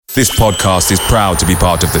This podcast is proud to be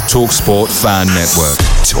part of the TalkSport Fan Network.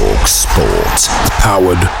 TalkSport.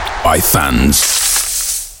 Powered by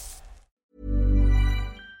fans.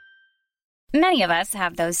 Many of us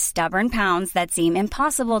have those stubborn pounds that seem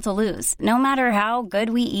impossible to lose, no matter how good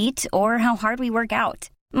we eat or how hard we work out.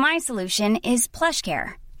 My solution is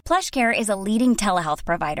PlushCare. PlushCare is a leading telehealth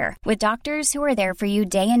provider with doctors who are there for you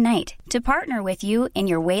day and night to partner with you in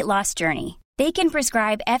your weight loss journey. They can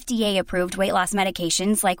prescribe FDA-approved weight loss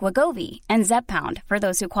medications like Wegovy and Zepbound for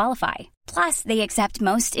those who qualify. Plus, they accept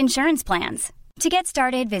most insurance plans. To get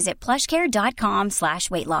started, visit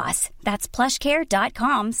plushcare.com/weightloss. That's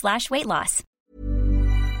plushcare.com/weightloss.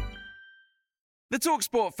 The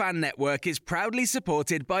TalkSport Fan Network is proudly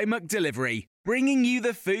supported by McDelivery, bringing you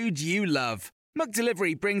the food you love.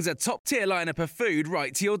 McDelivery brings a top-tier lineup of food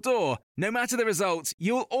right to your door. No matter the result,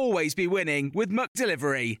 you'll always be winning with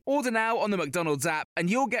McDelivery. Order now on the McDonald's app and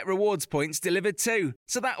you'll get rewards points delivered too.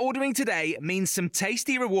 So that ordering today means some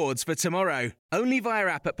tasty rewards for tomorrow. Only via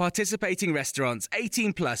app at participating restaurants.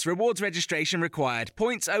 18 plus. Rewards registration required.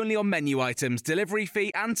 Points only on menu items. Delivery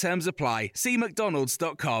fee and terms apply. See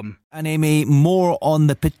mcdonalds.com. And Amy, more on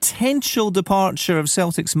the potential departure of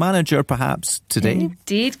Celtic's manager perhaps today.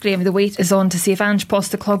 Indeed, Graham. The wait is on to see if Ange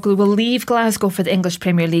Postecoglou will leave Glasgow for the English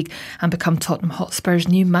Premier League and become Tottenham Hotspur's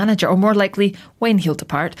new manager, or more likely, when he'll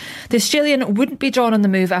depart. The Australian wouldn't be drawn on the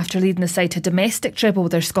move after leading the side to a domestic treble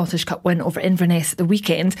with their Scottish Cup win over Inverness at the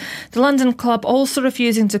weekend. The London club also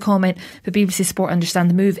refusing to comment, but BBC Sport understand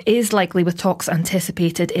the move is likely, with talks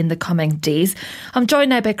anticipated in the coming days. I'm joined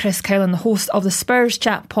now by Chris Cowlin, the host of the Spurs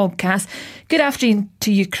Chat podcast. Good afternoon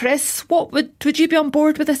to you, Chris. What would you be on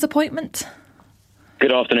board with this appointment?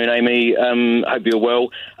 Good afternoon, Amy. Hope you're well.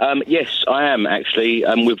 Yes, I am actually.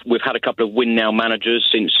 We've had a couple of win now managers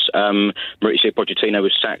since Mauricio Pochettino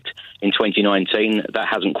was sacked in 2019. That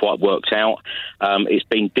hasn't quite worked out. It's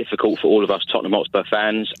been difficult for all of us Tottenham Hotspur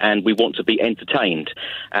fans, and we want to be entertained.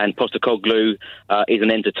 And Postecoglou is an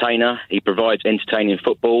entertainer. He provides entertaining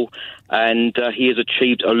football, and he has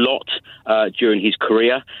achieved a lot during his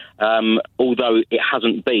career, although it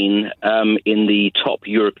hasn't been in the top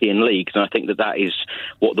European leagues. And I think that is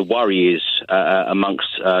what the worry is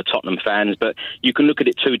amongst Tottenham fans. But you can look at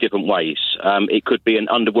it two different ways. It could be an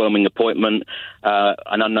underwhelming appointment,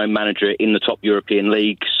 an unknown manager in the top European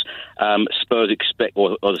leagues. Spurs expect,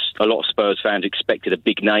 or a lot of Spurs fans expected a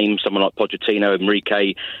big name, someone like Pochettino,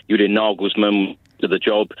 Enrique, Julian Nagelsmann to the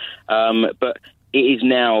job. But it is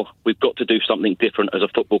now, we've got to do something different as a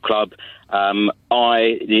football club.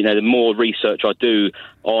 The more research I do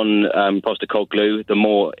on Postecoglou, the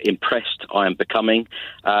more impressed I am becoming.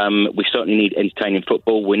 We certainly need entertaining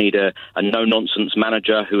football. We need a no-nonsense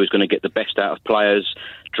manager who is going to get the best out of players,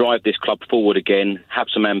 drive this club forward again, have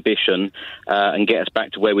some ambition, and get us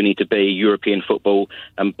back to where we need to be, European football,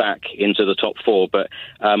 and back into the top four. But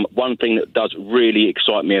one thing that does really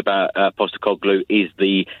excite me about Postecoglou is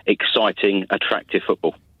the exciting, attractive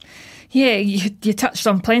football. Yeah, you touched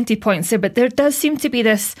on plenty of points there, but there does seem to be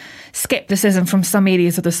this scepticism from some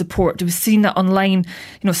areas of the support. We've seen that online.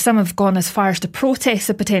 Some have gone as far as to protest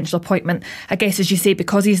a potential appointment, I guess, as you say,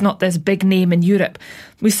 because he's not this big name in Europe.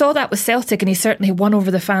 We saw that with Celtic, and he certainly won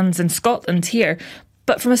over the fans in Scotland here.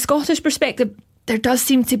 But from a Scottish perspective, there does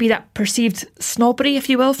seem to be that perceived snobbery, if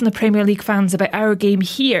you will, from the Premier League fans about our game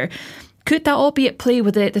here. Could that all be at play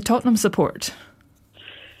with the Tottenham support?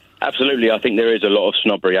 Absolutely. I think there is a lot of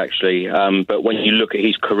snobbery, actually. But when you look at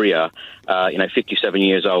his career, 57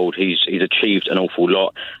 years old, he's achieved an awful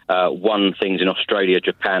lot. Won things in Australia,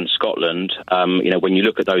 Japan, Scotland. When you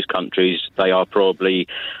look at those countries, they are probably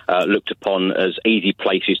looked upon as easy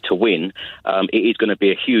places to win. It is going to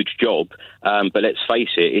be a huge job. But let's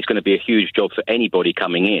face it, it's going to be a huge job for anybody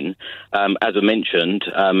coming in. As I mentioned,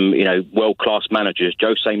 world-class managers,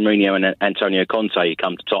 Jose Mourinho and Antonio Conte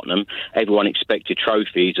come to Tottenham. Everyone expected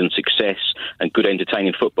trophies and success and good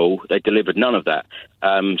entertaining football. They delivered none of that.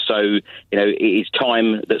 It is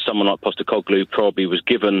time that someone like Postecoglou probably was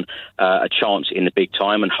given a chance in the big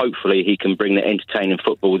time, and hopefully he can bring the entertaining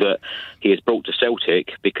football that he has brought to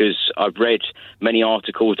Celtic, because I've read many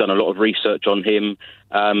articles, done a lot of research on him,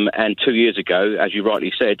 and 2 years ago, as you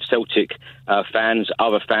rightly said, Celtic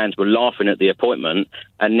other fans were laughing at the appointment,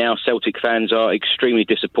 and now Celtic fans are extremely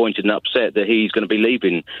disappointed and upset that he's going to be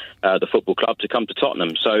leaving the football club to come to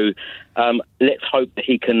Tottenham. So let's hope that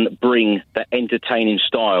he can bring that entertaining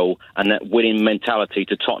style and that winning mentality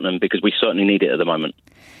to Tottenham, because we certainly need it at the moment.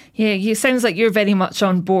 Yeah, it sounds like you're very much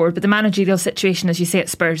on board, but the managerial situation, as you say, at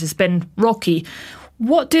Spurs has been rocky.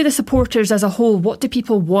 What do the supporters as a whole, what do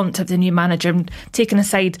people want of the new manager? And taking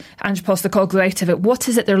aside Ange Postecoglou out of it, what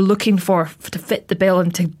is it they're looking for to fit the bill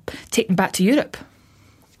and to take them back to Europe?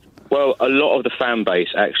 Well, a lot of the fan base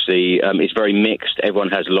actually is very mixed. Everyone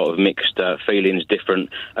has a lot of mixed feelings, different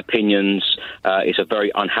opinions. It's a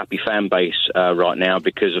very unhappy fan base right now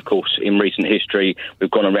because, of course, in recent history, we've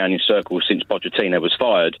gone around in circles since Pochettino was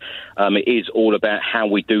fired. It is all about how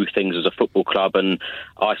we do things as a football club, and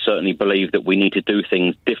I certainly believe that we need to do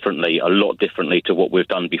things differently, a lot differently to what we've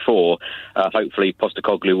done before. Hopefully,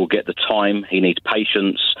 Postecoglou will get the time. He needs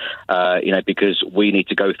patience, because we need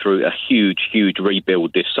to go through a huge, huge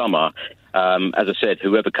rebuild this summer. As I said,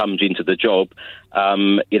 whoever comes into the job,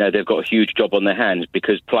 they've got a huge job on their hands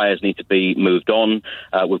because players need to be moved on.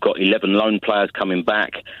 We've got 11 loan players coming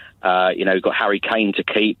back. We've got Harry Kane to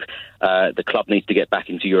keep. The club needs to get back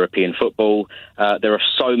into European football. There are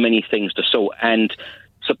so many things to sort, and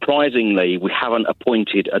surprisingly, we haven't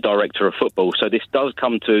appointed a director of football. So this does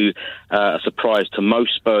come to a surprise to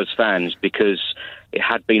most Spurs fans because it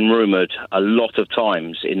had been rumoured a lot of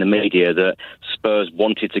times in the media that Spurs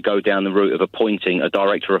wanted to go down the route of appointing a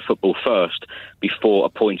director of football first before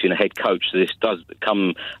appointing a head coach. So this does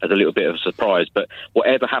come as a little bit of a surprise. But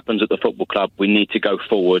whatever happens at the football club, we need to go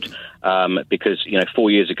forward because, 4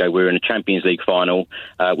 years ago, we were in a Champions League final.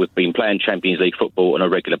 We've been playing Champions League football on a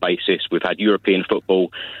regular basis. We've had European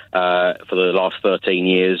football for the last 13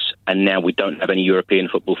 years, and now we don't have any European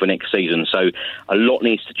football for next season. So a lot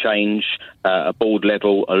needs to change at board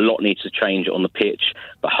level. A lot needs to change on the pitch,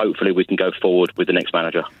 but hopefully we can go forward with the next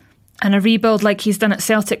manager. And a rebuild like he's done at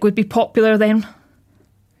Celtic would be popular then?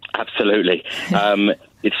 Absolutely.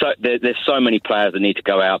 There's so many players that need to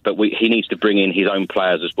go out, but he needs to bring in his own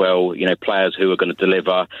players as well, players who are going to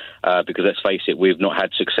deliver, because let's face it, we've not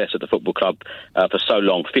had success at the football club for so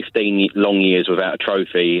long, 15 long years without a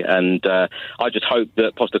trophy, and I just hope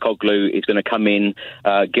that Postecoglou is going to come in,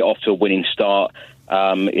 get off to a winning start,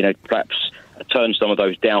 perhaps turn some of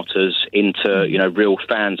those doubters into, real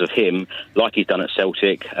fans of him, like he's done at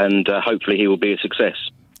Celtic, and hopefully he will be a success.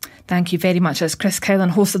 Thank you very much. That's Chris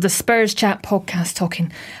Kylan, host of the Spurs Chat podcast, talking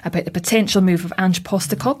about the potential move of Ange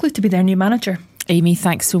Postecoglou to be their new manager. Amy,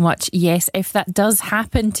 thanks so much. Yes, if that does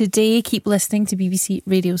happen today, keep listening to BBC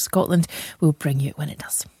Radio Scotland. We'll bring you it when it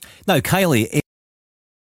does. Now, Kylie...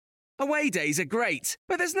 Away days are great,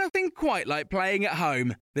 but there's nothing quite like playing at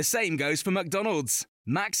home. The same goes for McDonald's.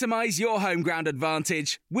 Maximise your home ground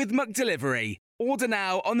advantage with McDelivery. Order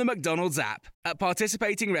now on the McDonald's app. At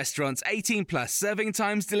participating restaurants, 18 plus serving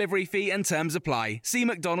times, delivery fee and terms apply. See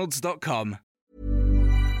mcdonalds.com.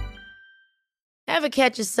 Ever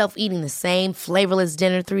catch yourself eating the same flavourless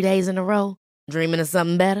dinner 3 days in a row? Dreaming of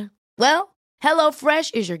something better? Well,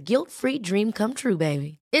 HelloFresh is your guilt-free dream come true,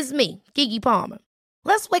 baby. It's me, Keke Palmer.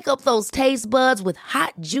 Let's wake up those taste buds with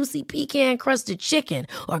hot, juicy pecan-crusted chicken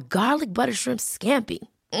or garlic butter shrimp scampi.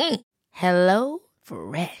 Hello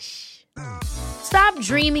Fresh. Stop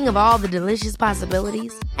dreaming of all the delicious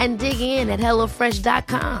possibilities and dig in at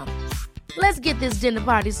HelloFresh.com. Let's get this dinner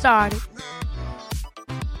party started.